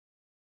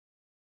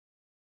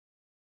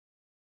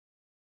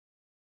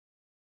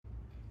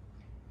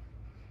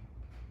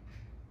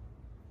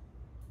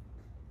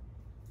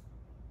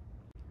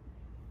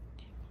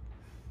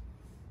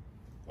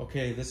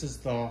Okay, this is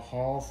the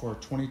haul for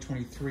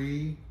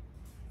 2023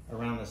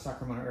 around the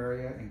Sacramento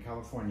area in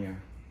California.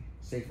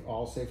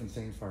 All safe and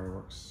sane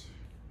fireworks.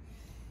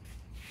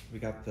 We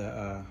got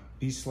the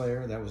Beast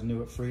Slayer that was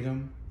new at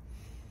Freedom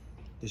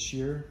this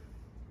year.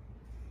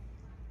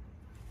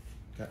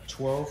 Got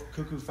 12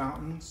 cuckoo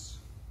fountains,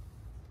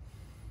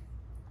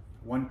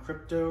 1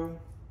 crypto,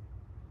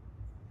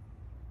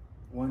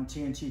 1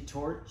 TNT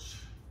torch,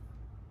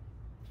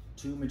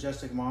 2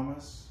 majestic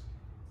mamas,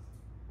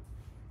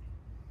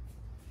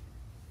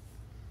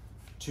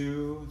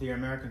 2 the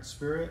American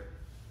Spirit,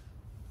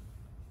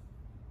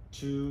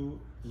 2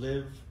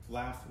 Live,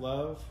 Laugh,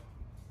 Love,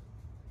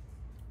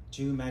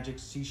 2 magic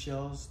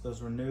seashells.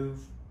 Those were new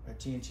at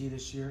TNT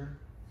this year.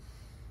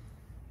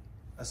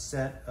 A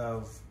set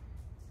of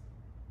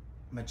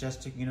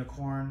majestic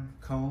unicorn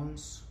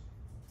cones,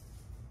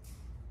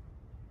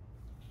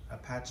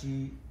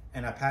 Apache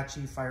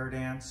Fire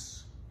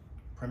Dance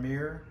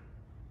Premiere.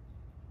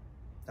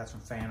 That's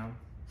from Phantom.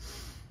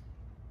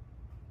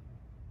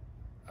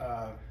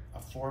 A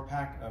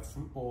 4-pack of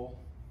fruit bowl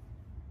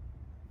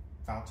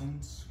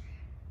fountains.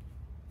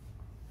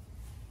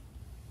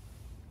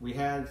 We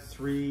had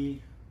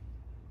 3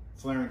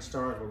 flaring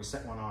stars, but we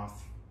set one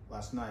off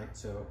last night,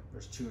 so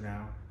there's 2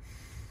 now.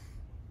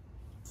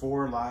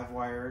 4 live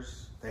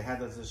wires. They had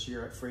those this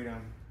year at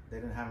Freedom. They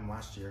didn't have them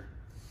last year.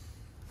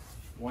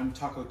 1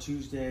 Taco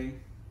Tuesday.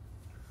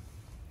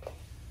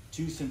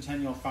 2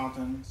 Centennial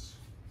fountains.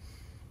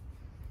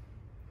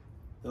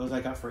 Those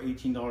I got for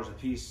 $18 a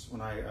piece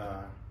when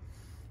I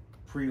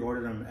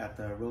pre-ordered them at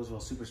the Roseville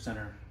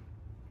Supercenter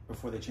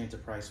before they changed the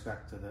price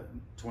back to the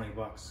 20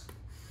 bucks.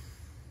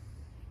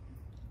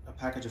 A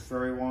package of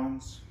fairy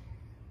wands.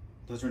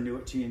 Those are new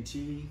at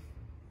TNT.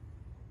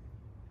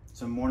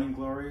 Some morning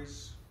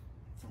glories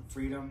from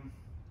Freedom.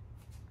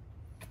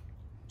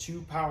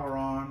 2 Power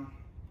On.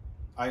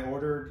 I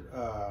ordered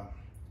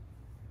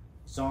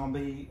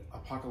Zombie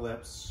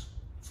Apocalypse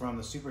from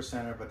the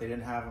Supercenter, but they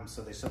didn't have them,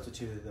 so they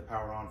substituted the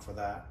Power On for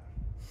that,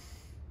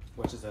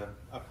 which is an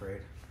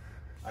upgrade,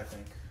 I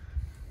think.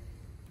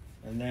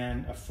 And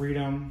then a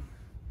Freedom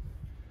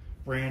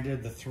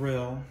branded The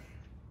Thrill.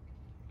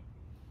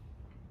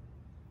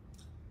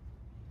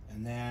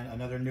 And then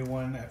another new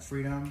one at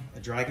Freedom, a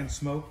Dragon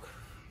Smoke.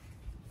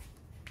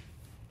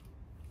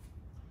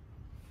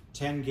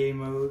 10 game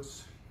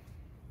modes.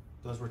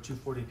 Those were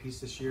 $2.40 a piece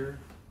this year.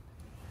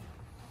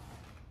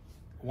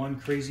 1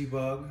 Crazy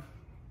Bug.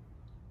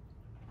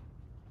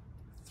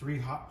 3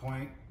 Hot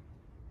Point.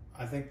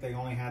 I think they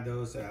only had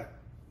those at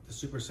the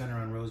Supercenter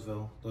on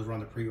Roseville. Those were on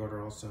the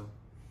pre-order also.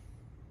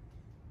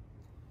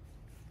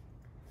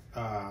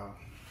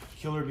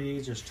 Killer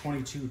beads, there's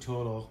 22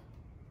 total.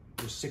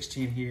 There's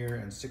 16 here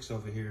and 6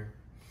 over here.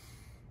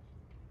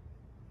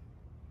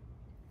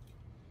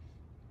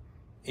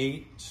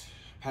 8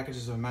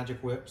 packages of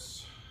magic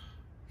whips.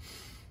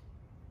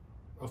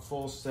 A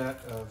full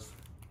set of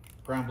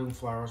ground bloom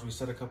flowers. We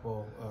set a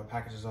couple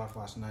packages off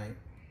last night.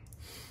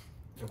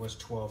 It was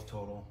 12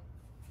 total.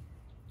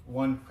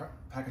 1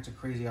 package of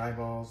crazy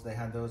eyeballs. They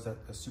had those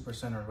at the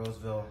Supercenter in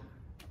Roseville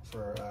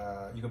for,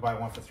 you could buy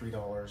 1 for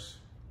 $3.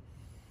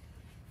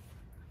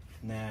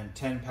 And then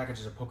 10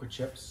 packages of poker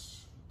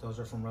chips. Those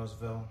are from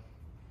Roseville.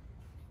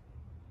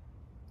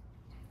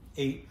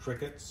 8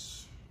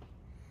 crickets.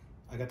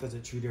 I got those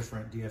at 2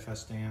 different DFS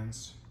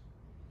stands.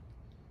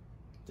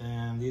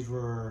 Then these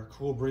were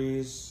Cool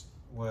Breeze,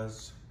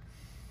 was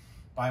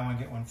buy 1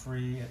 get 1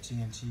 free at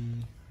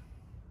TNT.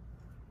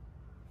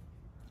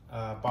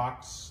 A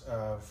box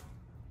of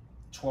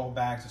 12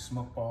 bags of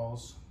smoke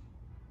balls.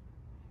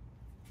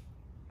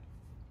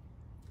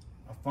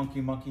 A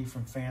Funky Monkey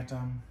from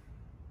Phantom.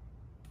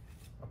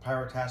 A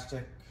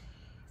Pyrotastic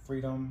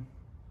Freedom.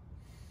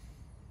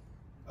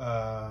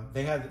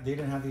 They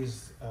didn't have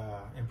these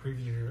in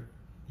previous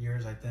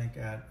years, I think,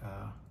 at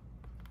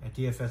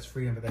DFS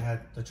Freedom, but they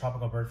had the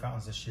Tropical Bird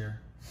Fountains this year.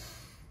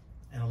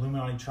 An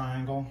Illuminati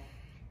Triangle.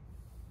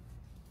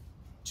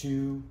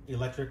 2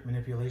 Electric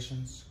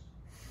Manipulations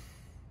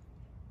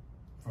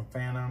from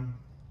Phantom.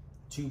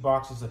 2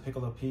 boxes of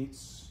Piccolo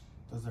Pete's.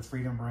 Those are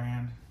Freedom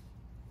brand.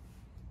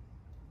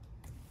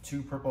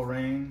 2 Purple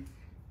Rain.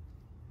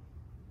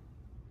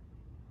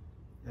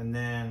 And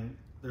then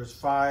there's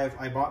 5.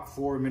 I bought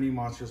 4 mini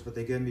monsters, but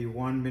they gave me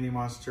 1 mini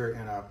monster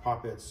and a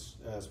Poppets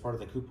as part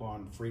of the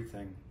coupon free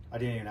thing. I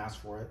didn't even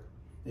ask for it.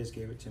 They just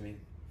gave it to me.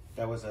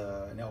 That was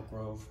an Elk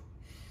Grove.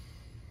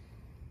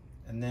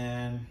 And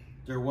then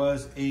there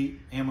was 8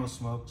 ammo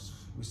smokes.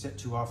 We set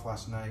 2 off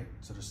last night,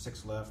 so there's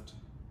 6 left.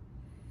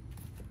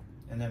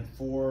 And then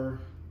 4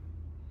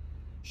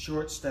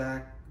 short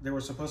stack. They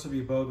were supposed to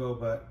be BOGO,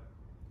 but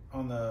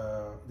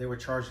they were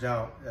charged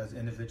out as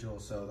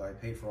individuals, so I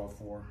paid for all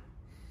 4.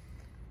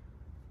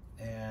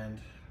 And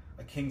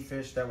a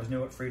Kingfish that was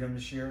new at Freedom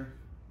this year.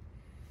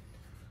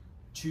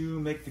 2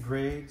 Make the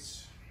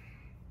Grades.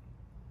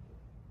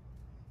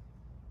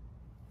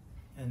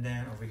 And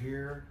then over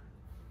here,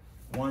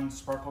 1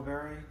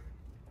 Sparkleberry,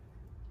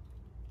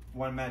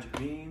 1 Magic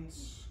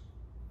Beans,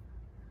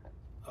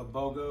 a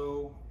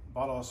BOGO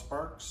bottle of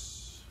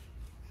Sparks,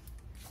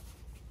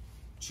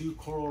 2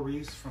 coral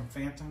reefs from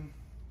Phantom,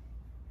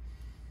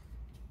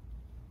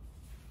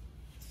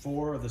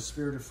 4 of the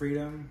Spirit of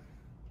Freedom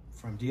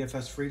from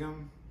DFS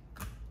Freedom,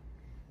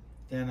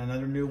 then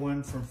another new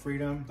one from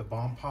Freedom, the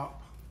Bomb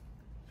Pop,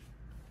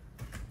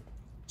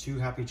 2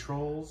 Happy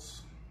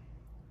Trolls,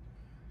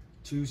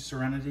 2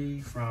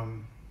 Serenity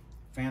from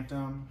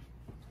Phantom,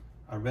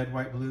 a Red,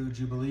 White, Blue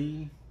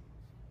Jubilee,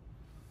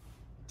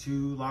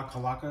 2 La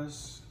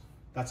Calacas.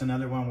 That's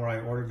another one where I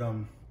ordered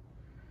them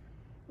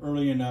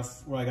early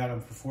enough where I got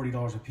them for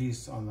 $40 a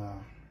piece on the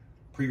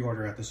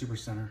pre-order at the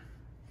Supercenter.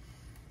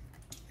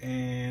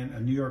 And a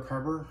New York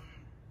Harbor,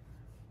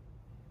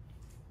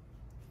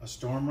 a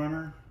Storm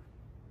Runner,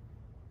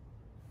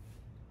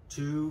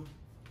 2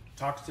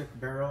 Toxic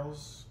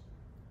Barrels,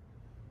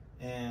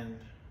 and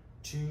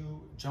 2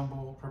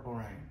 Jumbo Purple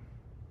Rain.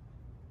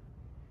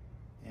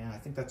 And I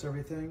think that's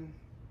everything.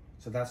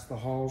 So that's the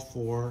haul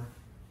for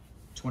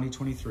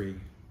 2023.